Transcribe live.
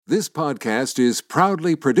This podcast is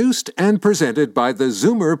proudly produced and presented by the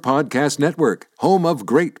Zoomer Podcast Network, home of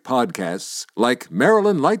great podcasts like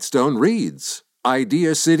Marilyn Lightstone Reads,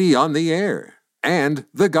 Idea City on the Air, and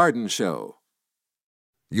The Garden Show.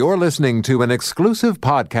 You're listening to an exclusive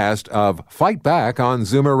podcast of Fight Back on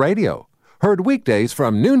Zoomer Radio, heard weekdays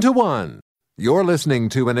from noon to 1. You're listening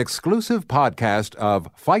to an exclusive podcast of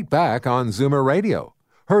Fight Back on Zoomer Radio,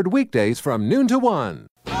 heard weekdays from noon to 1.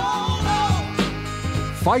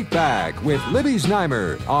 Fight Back with Libby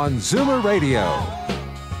Znaimer on Zoomer Radio.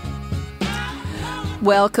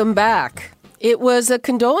 Welcome back. It was a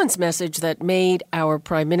condolence message that made our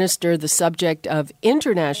Prime Minister the subject of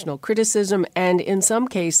international criticism and, in some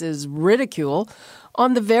cases, ridicule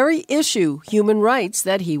on the very issue, human rights,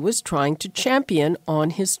 that he was trying to champion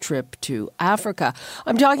on his trip to Africa.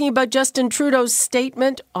 I'm talking about Justin Trudeau's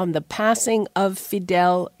statement on the passing of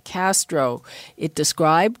Fidel Castro. It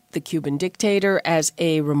described the Cuban dictator as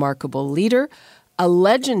a remarkable leader, a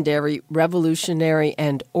legendary revolutionary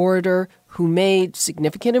and orator who made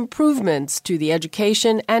significant improvements to the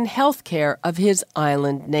education and health care of his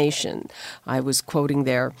island nation. I was quoting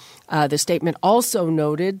there. The statement also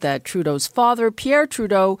noted that Trudeau's father, Pierre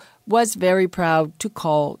Trudeau, was very proud to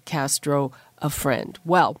call Castro a friend.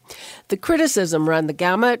 Well, the criticism ran the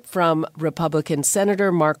gamut from Republican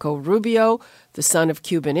Senator Marco Rubio, the son of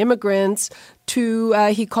Cuban immigrants, to,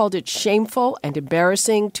 he called it shameful and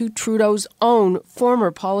embarrassing, to Trudeau's own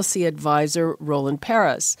former policy advisor, Roland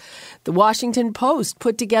Paris. The Washington Post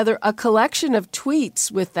put together a collection of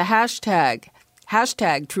tweets with the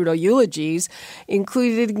hashtag Trudeau eulogies,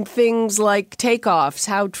 including things like takeoffs,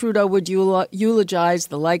 how Trudeau would eulogize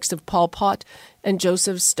the likes of Pol Pot and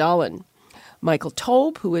Joseph Stalin. Michael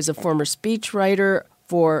Taube, who is a former speechwriter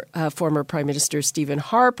for former Prime Minister Stephen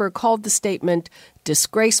Harper, called the statement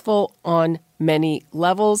disgraceful on many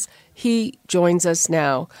levels. He joins us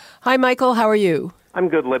now. Hi, Michael. How are you? I'm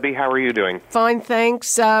good, Libby. How are you doing? Fine,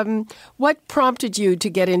 thanks. What prompted you to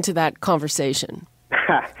get into that conversation?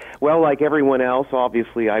 Well, like everyone else,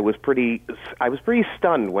 obviously, I was pretty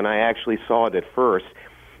stunned when I actually saw it at first.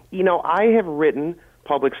 You know, I have written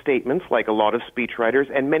public statements like a lot of speechwriters,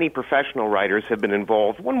 and many professional writers have been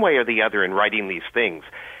involved one way or the other in writing these things.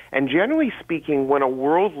 And generally speaking, when a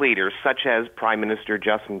world leader such as Prime Minister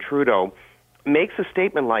Justin Trudeau makes a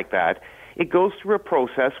statement like that, it goes through a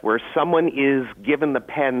process where someone is given the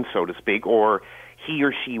pen, so to speak, or he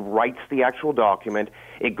or she writes the actual document.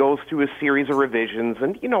 It goes through a series of revisions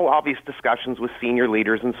and, obvious discussions with senior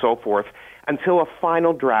leaders and so forth until a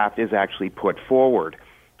final draft is actually put forward.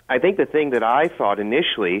 I think the thing that I thought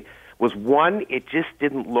initially was, one, it just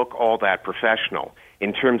didn't look all that professional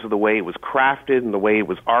in terms of the way it was crafted and the way it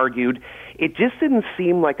was argued. It just didn't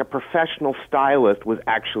seem like a professional stylist was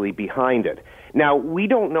actually behind it. Now, we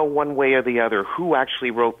don't know one way or the other who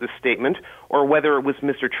actually wrote this statement or whether it was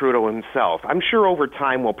Mr. Trudeau himself. I'm sure over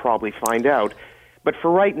time we'll probably find out. But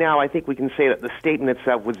for right now, I think we can say that the statement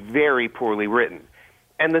itself was very poorly written.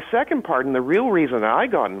 And the second part, and the real reason I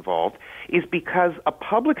got involved, is because a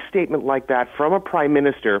public statement like that from a prime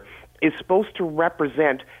minister is supposed to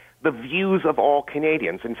represent the views of all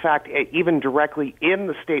Canadians. In fact, even directly in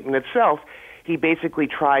the statement itself, he basically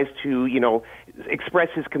tries to, express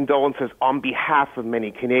his condolences on behalf of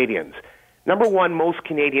many Canadians. Number one, most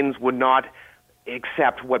Canadians would not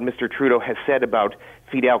accept what Mr. Trudeau has said about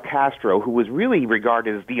Fidel Castro, who was really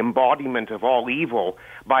regarded as the embodiment of all evil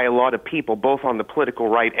by a lot of people, both on the political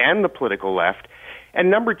right and the political left. And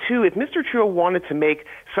number two, if Mr. Trudeau wanted to make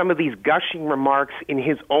some of these gushing remarks in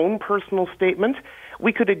his own personal statement,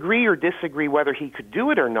 we could agree or disagree whether he could do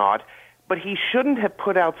it or not, but he shouldn't have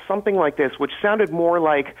put out something like this, which sounded more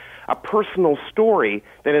like a personal story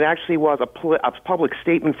than it actually was a public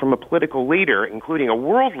statement from a political leader, including a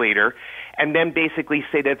world leader, and then basically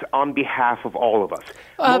say that's on behalf of all of us.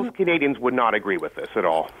 Most Canadians would not agree with this at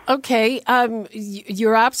all. Okay,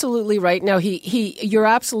 you're absolutely right. Now, you're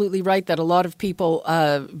absolutely right that a lot of people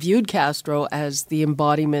viewed Castro as the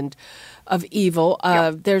embodiment of evil.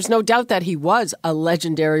 There's no doubt that he was a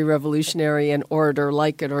legendary revolutionary and orator,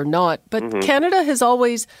 like it or not. But Canada has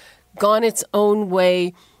always gone its own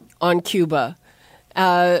way on Cuba.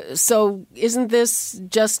 So isn't this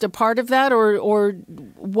just a part of that, or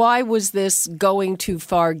why was this going too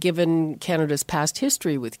far given Canada's past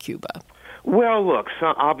history with Cuba? Well, look,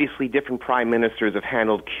 so obviously different prime ministers have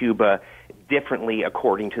handled Cuba differently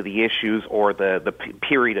according to the issues or the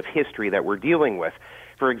period of history that we're dealing with.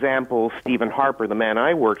 For example, Stephen Harper, the man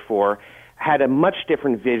I worked for, had a much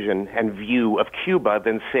different vision and view of Cuba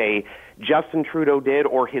than, say, Justin Trudeau did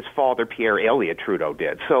or his father, Pierre Elliott Trudeau,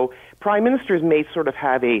 did. So prime ministers may sort of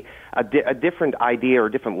have a different idea or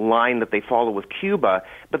a different line that they follow with Cuba,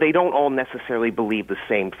 but they don't all necessarily believe the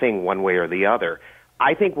same thing one way or the other.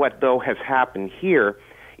 I think what, though, has happened here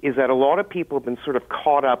is that a lot of people have been sort of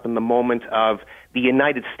caught up in the moment of the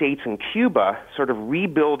United States and Cuba sort of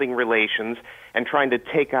rebuilding relations and trying to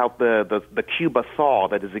take out the Cuba thaw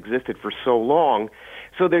that has existed for so long.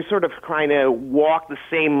 So they're sort of trying to walk the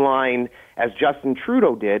same line as Justin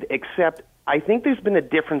Trudeau did, except I think there's been a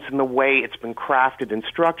difference in the way it's been crafted and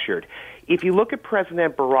structured. If you look at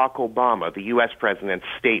President Barack Obama, the U.S. president's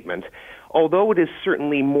statement, although it is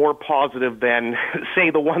certainly more positive than,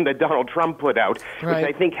 say, the one that Donald Trump put out, right,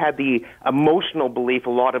 which I think had the emotional belief a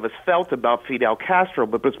lot of us felt about Fidel Castro,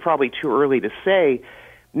 but was probably too early to say,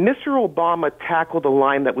 Mr. Obama tackled a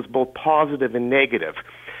line that was both positive and negative.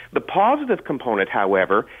 The positive component,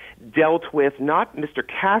 however, dealt with not Mr.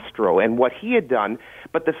 Castro and what he had done,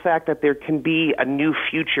 but the fact that there can be a new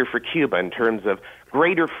future for Cuba in terms of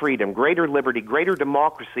greater freedom, greater liberty, greater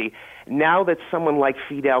democracy, now that someone like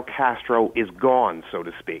Fidel Castro is gone, so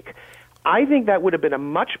to speak. I think that would have been a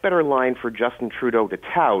much better line for Justin Trudeau to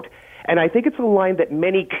tout, and I think it's a line that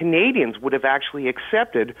many Canadians would have actually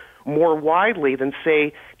accepted more widely than,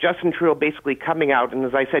 say, Justin Trudeau basically coming out and,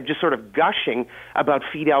 as I said, just sort of gushing about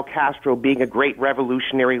Fidel Castro being a great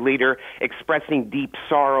revolutionary leader, expressing deep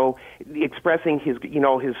sorrow, expressing his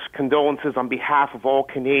condolences on behalf of all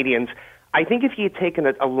Canadians. I think if he had taken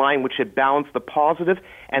a line which had balanced the positive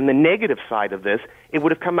and the negative side of this, it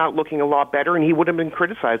would have come out looking a lot better, and he would have been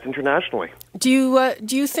criticized internationally. Do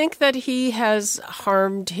you think that he has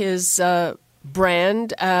harmed his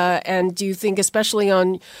brand, and do you think, especially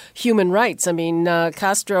on human rights? I mean,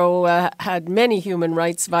 Castro had many human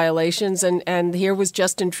rights violations, and here was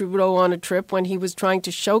Justin Trudeau on a trip when he was trying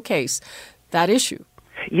to showcase that issue.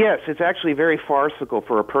 Yes, it's actually very farcical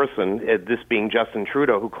for a person, this being Justin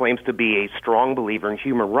Trudeau, who claims to be a strong believer in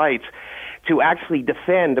human rights, to actually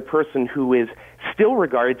defend a person who is still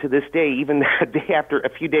regarded to this day, even a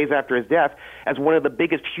few days after his death, as one of the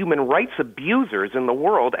biggest human rights abusers in the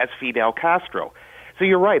world, as Fidel Castro. So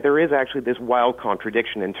you're right, there is actually this wild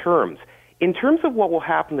contradiction in terms. In terms of what will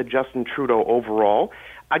happen to Justin Trudeau overall,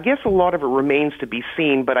 I guess a lot of it remains to be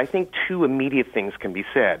seen, but I think two immediate things can be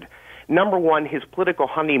said. Number one, his political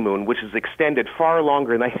honeymoon, which has extended far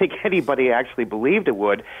longer than I think anybody actually believed it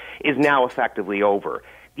would, is now effectively over.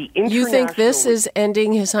 You think this is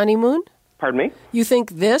ending his honeymoon? Pardon me? You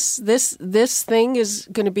think this thing is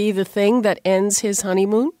going to be the thing that ends his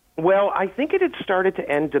honeymoon? Well, I think it had started to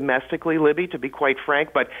end domestically, Libby, to be quite frank,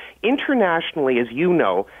 but internationally, as you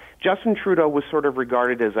know, Justin Trudeau was sort of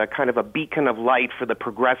regarded as a kind of a beacon of light for the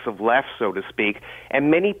progressive left, so to speak,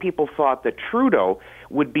 and many people thought that Trudeau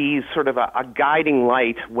would be sort of a guiding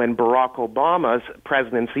light when Barack Obama's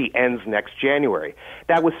presidency ends next January.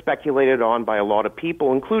 That was speculated on by a lot of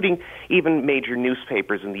people, including even major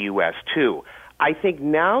newspapers in the U.S., too. I think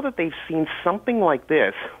now that they've seen something like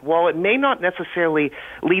this, while it may not necessarily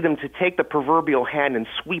lead them to take the proverbial hand and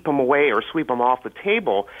sweep them away or sweep them off the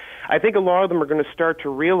table, I think a lot of them are going to start to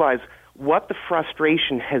realize what the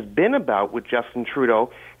frustration has been about with Justin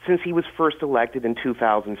Trudeau since he was first elected in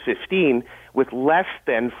 2015 with less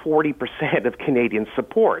than 40% of Canadian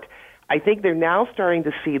support. I think they're now starting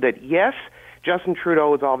to see that, yes, Justin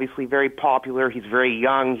Trudeau is obviously very popular. He's very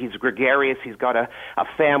young. He's gregarious. He's got a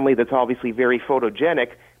family that's obviously very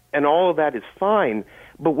photogenic, and all of that is fine.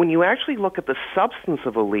 But when you actually look at the substance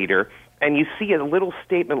of a leader and you see a little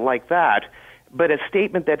statement like that, but a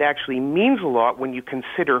statement that actually means a lot when you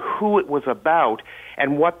consider who it was about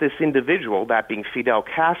and what this individual, that being Fidel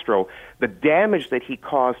Castro, the damage that he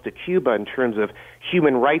caused to Cuba in terms of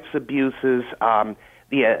human rights abuses,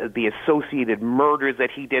 the associated murders that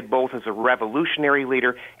he did both as a revolutionary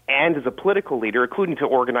leader and as a political leader, including to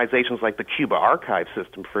organizations like the Cuba Archive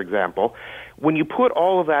System, for example. When you put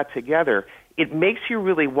all of that together, it makes you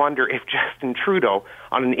really wonder if Justin Trudeau,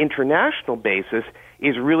 on an international basis,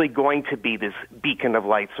 is really going to be this beacon of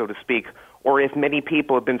light, so to speak, or if many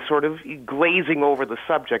people have been sort of glazing over the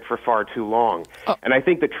subject for far too long. Oh. And I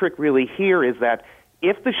think the trick really here is that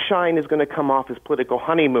if the shine is going to come off his political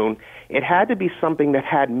honeymoon, it had to be something that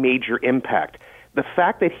had major impact. The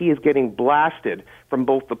fact that he is getting blasted from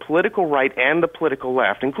both the political right and the political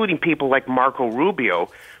left, including people like Marco Rubio,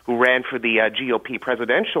 who ran for the GOP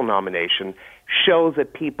presidential nomination, shows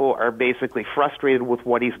that people are basically frustrated with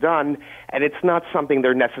what he's done, and it's not something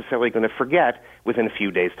they're necessarily going to forget within a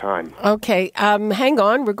few days' time. Okay, hang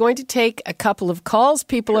on. We're going to take a couple of calls.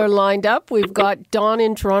 People are lined up. We've got Don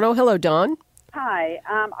in Toronto. Hello, Don. Hi.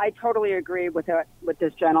 I totally agree with what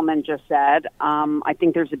this gentleman just said. I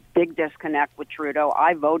think there's a big disconnect with Trudeau.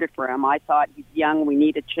 I voted for him. I thought he's young. We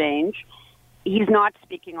need a change. He's not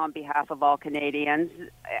speaking on behalf of all Canadians.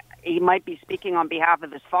 He might be speaking on behalf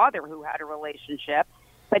of his father, who had a relationship,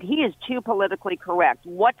 but he is too politically correct.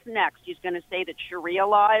 What's next? He's going to say that Sharia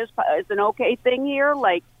law is an okay thing here?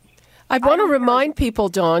 I want to remind people,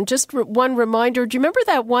 Dawn, just one reminder. Do you remember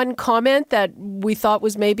that one comment that we thought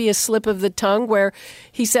was maybe a slip of the tongue where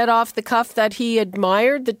he said off the cuff that he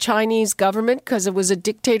admired the Chinese government because it was a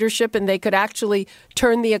dictatorship and they could actually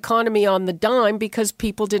turn the economy on the dime because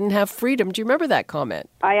people didn't have freedom? Do you remember that comment?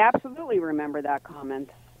 I absolutely remember that comment.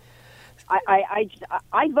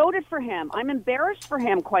 I voted for him. I'm embarrassed for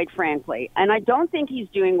him, quite frankly. And I don't think he's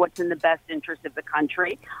doing what's in the best interest of the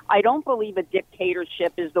country. I don't believe a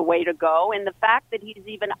dictatorship is the way to go. And the fact that he's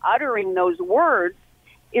even uttering those words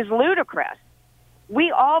is ludicrous.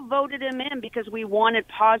 We all voted him in because we wanted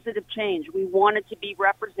positive change. We wanted to be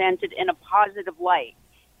represented in a positive light.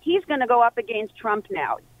 He's going to go up against Trump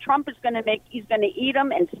now. Trump is he's going to eat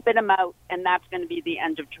him and spit him out, and that's going to be the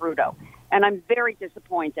end of Trudeau. And I'm very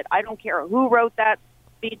disappointed. I don't care who wrote that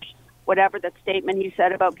speech, whatever that statement he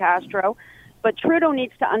said about Castro, but Trudeau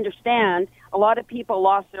needs to understand a lot of people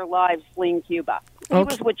lost their lives fleeing Cuba. He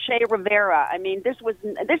was with Che Rivera. I mean, this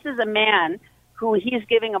is a man who he's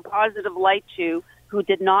giving a positive light to who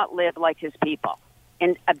did not live like his people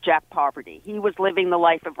in abject poverty. He was living the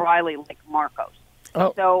life of Riley like Marcos.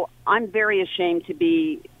 So I'm very ashamed to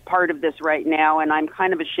be part of this right now, and I'm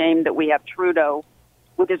kind of ashamed that we have Trudeau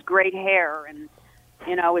with his great hair and,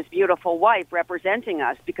 his beautiful wife representing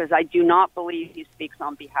us, because I do not believe he speaks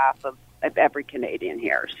on behalf of every Canadian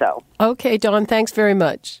here. So. Okay, Dawn, thanks very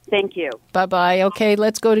much. Thank you. Bye-bye. Okay,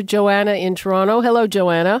 let's go to Joanna in Toronto. Hello,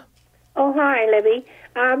 Joanna. Oh, hi, Libby.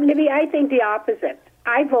 Libby, I think the opposite.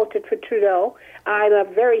 I voted for Trudeau. I'm a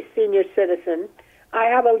very senior citizen. I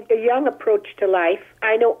have a young approach to life.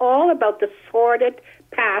 I know all about the sordid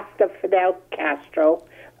past of Fidel Castro,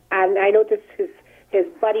 and I know his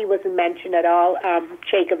buddy wasn't mentioned at all,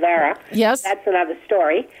 Che Guevara. Yes. That's another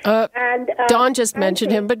story. Dawn just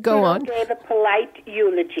mentioned him, but go on. He gave a polite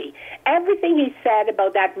eulogy. Everything he said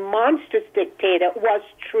about that monstrous dictator was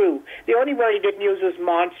true. The only word he didn't use was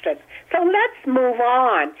monstrous. So let's move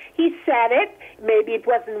on. He said it. Maybe it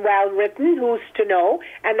wasn't well written. Who's to know?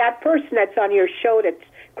 And that person that's on your show that's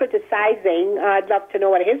criticizing, I'd love to know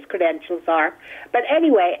what his credentials are. But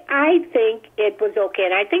anyway, I think it was okay.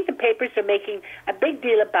 And I think the papers are making a big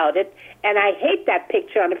deal about it. And I hate that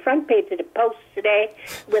picture on the front page of the Post today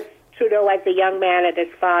with Trudeau as a young man at his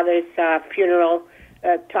father's funeral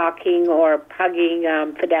talking or hugging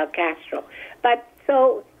Fidel Castro. But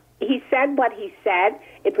so he said what he said.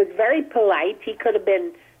 It was very polite. He could have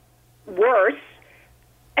been worse.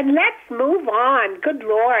 And let's move on. Good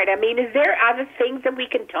Lord. I mean, is there other things that we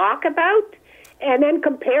can talk about? And then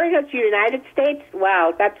comparing us to the United States,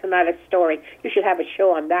 wow, that's another story. You should have a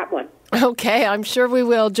show on that one. Okay, I'm sure we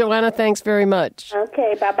will. Joanna, thanks very much.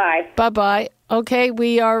 Okay, bye-bye. Bye-bye. Okay,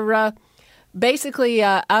 we are basically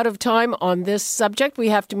out of time on this subject. We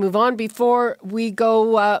have to move on. Before we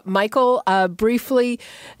go, Michael, briefly,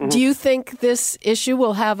 do you think this issue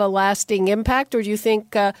will have a lasting impact, or do you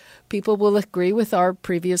think people will agree with our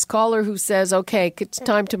previous caller who says, okay, it's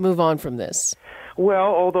time to move on from this?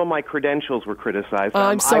 Well, although my credentials were criticized,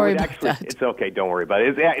 I'm sorry about that. It's okay, don't worry about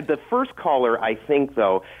it. The first caller, I think,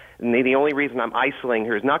 though, and the only reason I'm isolating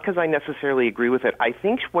her is not because I necessarily agree with it. I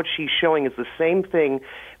think what she's showing is the same thing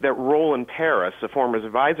that Roland Paris, the former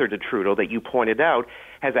advisor to Trudeau, that you pointed out,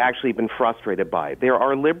 has actually been frustrated by. There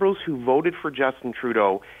are Liberals who voted for Justin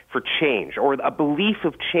Trudeau for change, or a belief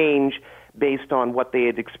of change based on what they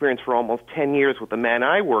had experienced for almost 10 years with the man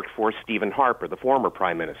I worked for, Stephen Harper, the former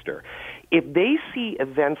Prime Minister. If they see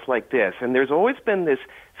events like this, and there's always been this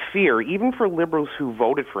fear, even for Liberals who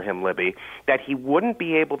voted for him, Libby, that he wouldn't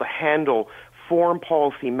be able to handle foreign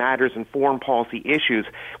policy matters and foreign policy issues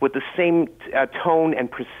with the same tone and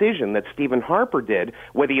precision that Stephen Harper did,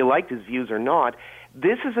 whether you liked his views or not,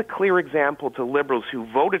 this is a clear example to Liberals who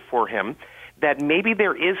voted for him that maybe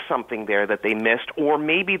there is something there that they missed, or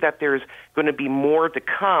maybe that there's going to be more to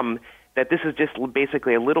come, that this is just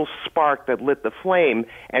basically a little spark that lit the flame,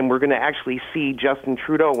 and we're going to actually see Justin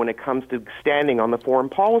Trudeau, when it comes to standing on the foreign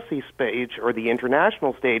policy stage or the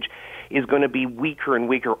international stage, is going to be weaker and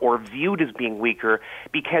weaker, or viewed as being weaker,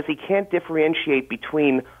 because he can't differentiate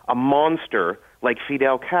between a monster like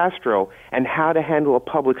Fidel Castro and how to handle a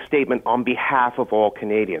public statement on behalf of all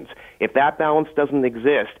Canadians. If that balance doesn't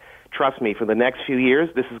exist, trust me, for the next few years,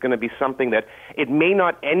 this is going to be something that it may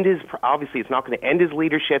not end obviously it's not going to end his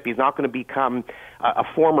leadership. He's not going to become a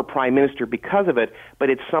former prime minister because of it, but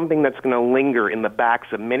it's something that's going to linger in the backs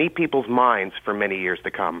of many people's minds for many years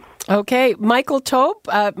to come. Okay. Michael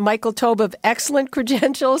Taube of excellent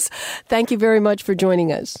credentials. Thank you very much for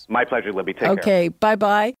joining us. My pleasure, Libby. Take care. Okay.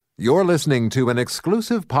 Bye-bye. You're listening to an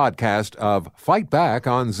exclusive podcast of Fight Back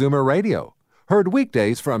on Zoomer Radio. Heard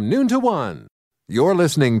weekdays from noon to 1. You're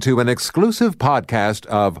listening to an exclusive podcast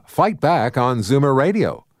of Fight Back on Zoomer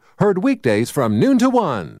Radio. Heard weekdays from noon to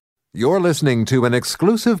 1. You're listening to an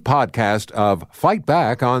exclusive podcast of Fight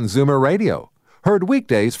Back on Zoomer Radio. Heard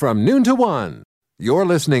weekdays from noon to 1. You're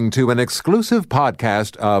listening to an exclusive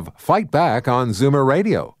podcast of Fight Back on Zoomer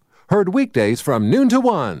Radio. Heard weekdays from noon to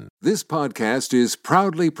 1. This podcast is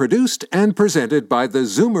proudly produced and presented by the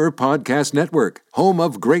Zoomer Podcast Network, home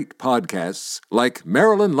of great podcasts like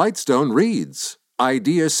Marilyn Lightstone Reads,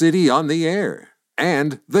 Idea City on the Air,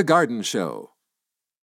 and The Garden Show.